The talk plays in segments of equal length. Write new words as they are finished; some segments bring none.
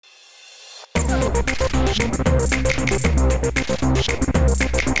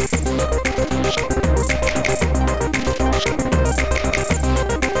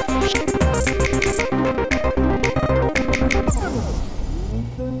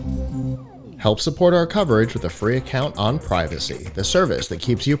Help support our coverage with a free account on Privacy, the service that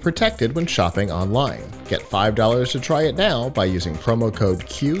keeps you protected when shopping online. Get $5 to try it now by using promo code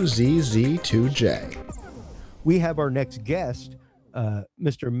QZZ2J. We have our next guest,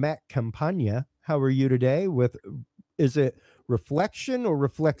 Mr. Matt Campagna. How are you today? Is it Reflection or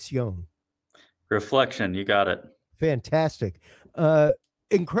Reflexion? Reflection, you got it. Fantastic.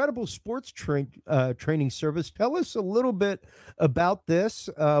 Incredible sports training service. Tell us a little bit about this,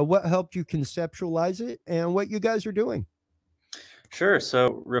 what helped you conceptualize it, and what you guys are doing. Sure.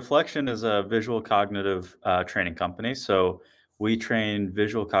 So Reflection is a visual cognitive training company. So we train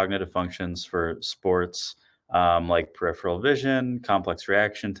visual cognitive functions for sports, like peripheral vision, complex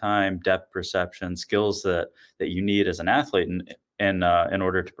reaction time, depth perception, skills that you need as an athlete in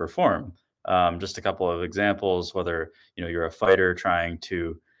order to perform. Just a couple of examples, whether you're a fighter trying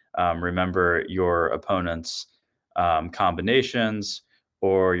to remember your opponent's combinations,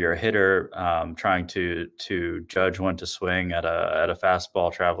 or you're a hitter trying to judge when to swing at a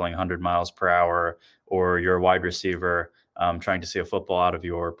fastball traveling 100 miles per hour, or you're a wide receiver trying to see a football out of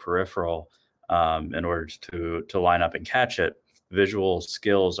your peripheral in order to line up and catch it. Visual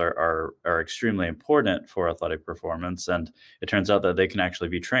skills are extremely important for athletic performance, and it turns out that they can actually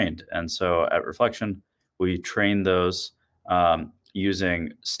be trained. And so at Reflection, we train those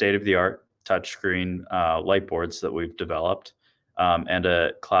using state-of-the-art touchscreen light boards that we've developed, and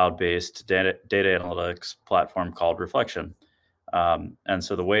a cloud-based data analytics platform called Reflection. And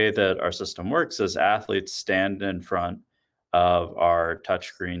so the way that our system works is athletes stand in front of our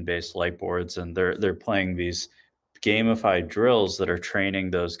touchscreen-based light boards, and they're playing these gamified drills that are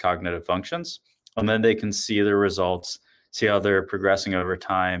training those cognitive functions. And then they can see the results, see how they're progressing over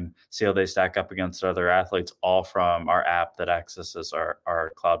time, see how they stack up against other athletes, all from our app that accesses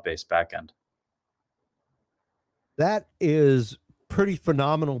our cloud-based backend. That is pretty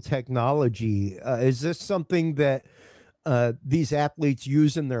phenomenal technology. Is this something that these athletes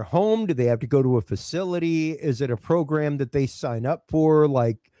use in their home? Do they have to go to a facility? Is it a program that they sign up for,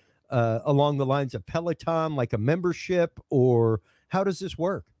 like along the lines of Peloton, like a membership, or how does this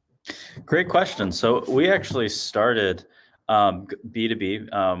work? Great question. So we actually started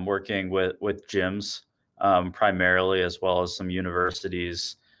B2B, working with gyms primarily, as well as some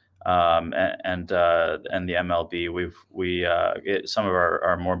universities and the MLB. Some of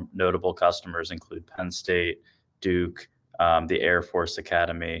our more notable customers include Penn State, Duke, the Air Force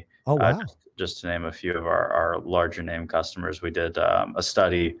Academy. Oh, wow. Just to name a few of our larger name customers. We did a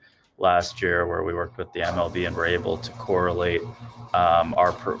study last year where we worked with the MLB and were able to correlate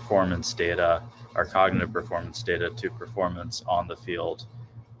our performance data, our cognitive performance data, to performance on the field.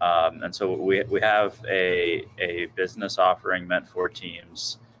 And so we have a business offering meant for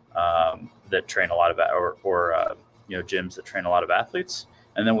teams that train a lot of gyms that train a lot of athletes.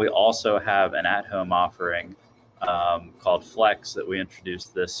 And then we also have an at-home offering called Flex that we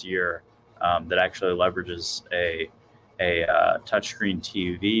introduced this year that actually leverages a touchscreen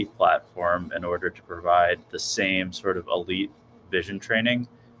TV platform in order to provide the same sort of elite vision training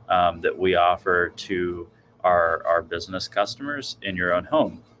that we offer to our business customers in your own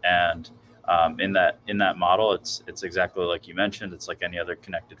home. And in that model, it's exactly like you mentioned. It's like any other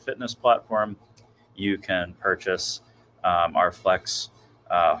connected fitness platform. You can purchase our Flex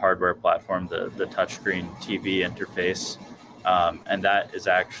hardware platform, the touchscreen TV interface, and that is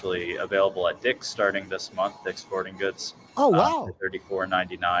actually available at Dick's starting this month, Dick's Sporting Goods. Oh, wow. For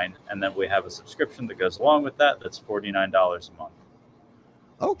 $34.99. And then we have a subscription that goes along with that. That's $49 a month.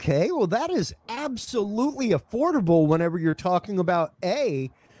 Okay, well, that is absolutely affordable whenever you're talking about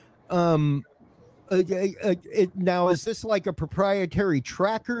now, is this like a proprietary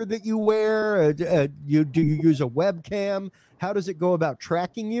tracker that you wear? Do you use a webcam? How does it go about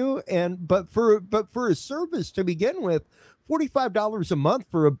tracking you? But for a service to begin with, $45 a month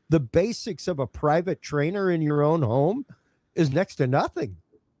for the basics of a private trainer in your own home is next to nothing.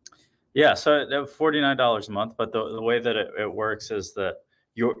 Yeah, so $49 a month, but the way that it works is that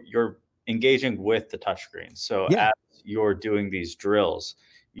you're engaging with the touchscreen. So as you're doing these drills,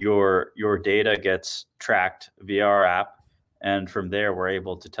 your data gets tracked via our app. And from there, we're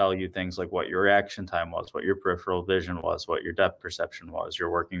able to tell you things like what your reaction time was, what your peripheral vision was, what your depth perception was, your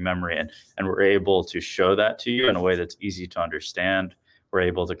working memory. And we're able to show that to you in a way that's easy to understand. We're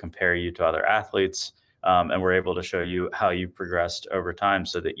able to compare you to other athletes. And we're able to show you how you progressed over time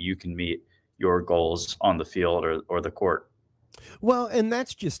so that you can meet your goals on the field or the court. Well, and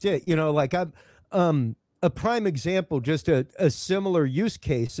that's just it. Like I'm a prime example, just a similar use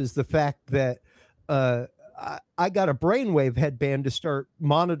case is the fact that uh I got a brainwave headband to start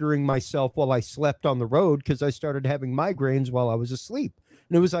monitoring myself while I slept on the road because I started having migraines while I was asleep.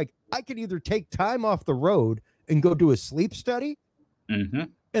 And it was like I could either take time off the road and go do a sleep study Hmm.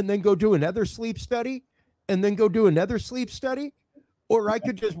 and then go do another sleep study and then go do another sleep study, or I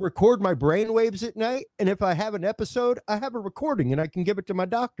could just record my brain waves at night. And if I have an episode, I have a recording and I can give it to my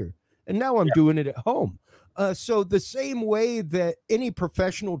doctor. And now I'm doing it at home. So the same way that any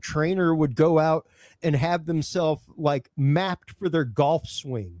professional trainer would go out and have themselves like mapped for their golf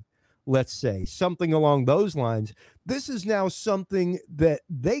swing, let's say something along those lines, this is now something that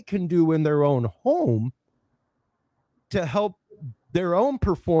they can do in their own home to help their own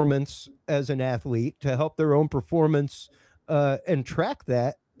performance as an athlete, to help their own performance and track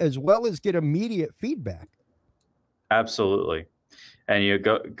that, as well as get immediate feedback. Absolutely. And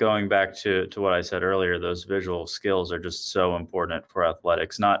going back to what I said earlier, those visual skills are just so important for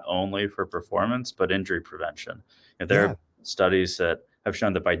athletics, not only for performance, but injury prevention. And there Yeah, are studies that have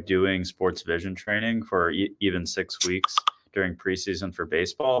shown that by doing sports vision training for even 6 weeks during preseason for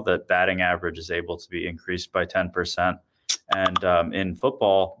baseball, that batting average is able to be increased by 10%. And in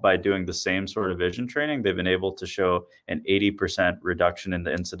football, by doing the same sort of vision training, they've been able to show an 80% reduction in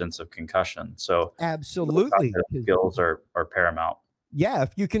the incidence of concussion. So absolutely. skills are paramount. Yeah, if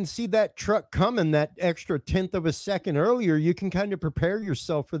you can see that truck coming that extra tenth of a second earlier, you can kind of prepare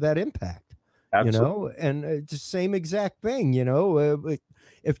yourself for that impact. Absolutely. And it's the same exact thing.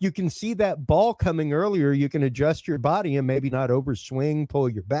 If you can see that ball coming earlier, you can adjust your body and maybe not overswing, pull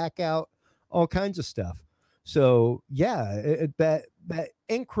your back out, all kinds of stuff. So yeah, that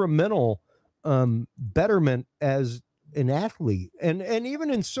incremental betterment as an athlete, and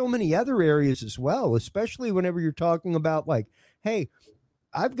even in so many other areas as well, especially whenever you're talking about like, hey,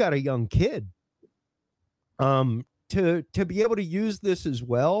 I've got a young kid. To be able to use this as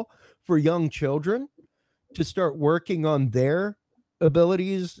well for young children to start working on their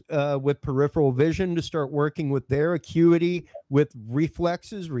abilities with peripheral vision, to start working with their acuity, with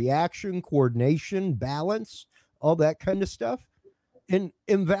reflexes, reaction, coordination, balance, all that kind of stuff, and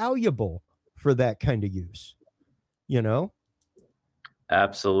invaluable for that kind of use, you know?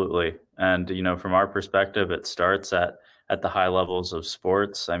 Absolutely. And from our perspective, it starts at the high levels of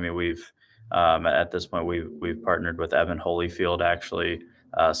sports. I mean, we've at this point we've partnered with Evan Holyfield, actually,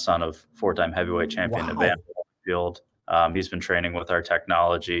 son of four-time heavyweight champion Evander Wow. Holyfield. He's been training with our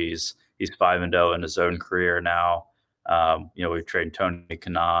technologies. He's 5-0 in his own career now. We've trained Tony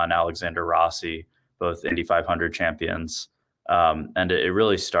Kanaan, Alexander Rossi, both Indy 500 champions. And it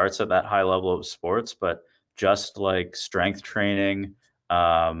really starts at that high level of sports, but just like strength training,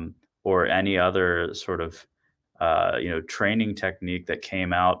 or any other sort of training technique that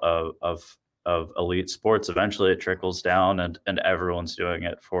came out of elite sports. Eventually, it trickles down, and everyone's doing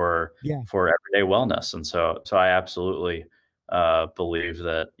it for Yeah. everyday wellness. And so I absolutely believe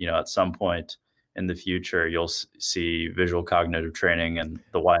that at some point in the future, you'll see visual cognitive training in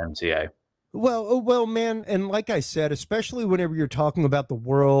the YMCA. Well, man, and like I said, especially whenever you're talking about the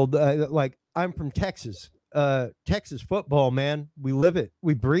world, like I'm from Texas, Texas football, man, we live it,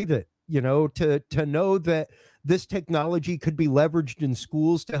 we breathe it. To know that this technology could be leveraged in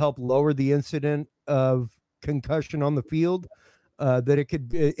schools to help lower the incident of concussion on the field, that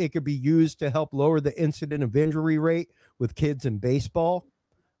it could be used to help lower the incident of injury rate with kids in baseball,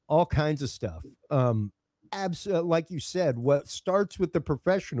 all kinds of stuff. Like you said, what starts with the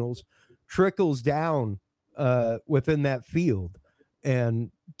professionals trickles down within that field.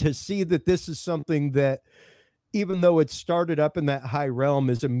 And to see that this is something that, even though it started up in that high realm,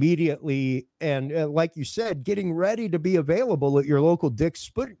 is immediately, and like you said, getting ready to be available at your local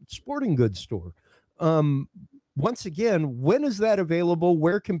Dick's Sporting Goods store. Um, Once again, when is that available?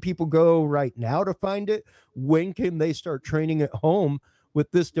 Where can people go right now to find it? When can they start training at home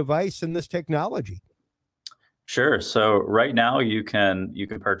with this device and this technology? Sure. So right now you can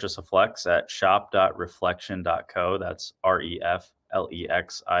purchase a Flex at shop.reflection.co. That's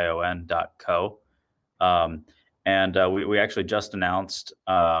reflexion.co. Um, and we actually just announced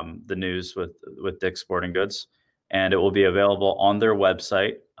the news with Dick's Sporting Goods, and it will be available on their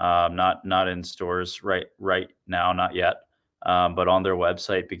website. Not in stores right now, not yet, but on their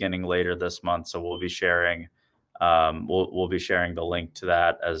website beginning later this month. So we'll be sharing the link to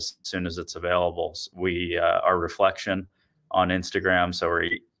that as soon as it's available. We are Reflection on Instagram, so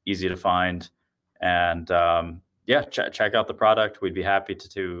we're easy to find. And yeah, check out the product. We'd be happy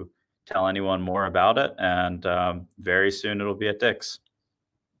to tell anyone more about it. And very soon it'll be at Dick's.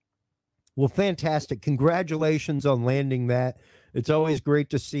 Well, fantastic. Congratulations on landing that. It's always great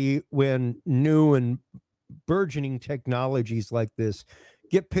to see when new and burgeoning technologies like this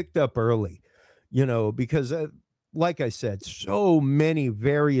get picked up early, because like I said, so many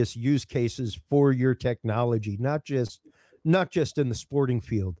various use cases for your technology, not just in the sporting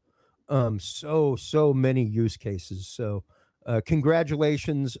field. So many use cases. So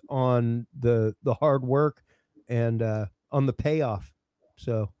congratulations on the hard work and on the payoff.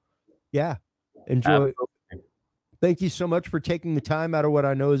 So yeah, enjoy. Absolutely. Thank you so much for taking the time out of what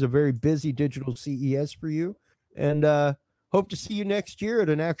I know is a very busy digital CES for you, and hope to see you next year at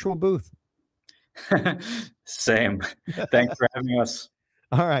an actual booth. Same. Thanks for having us.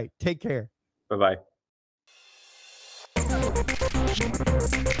 All right, take care. Bye-bye.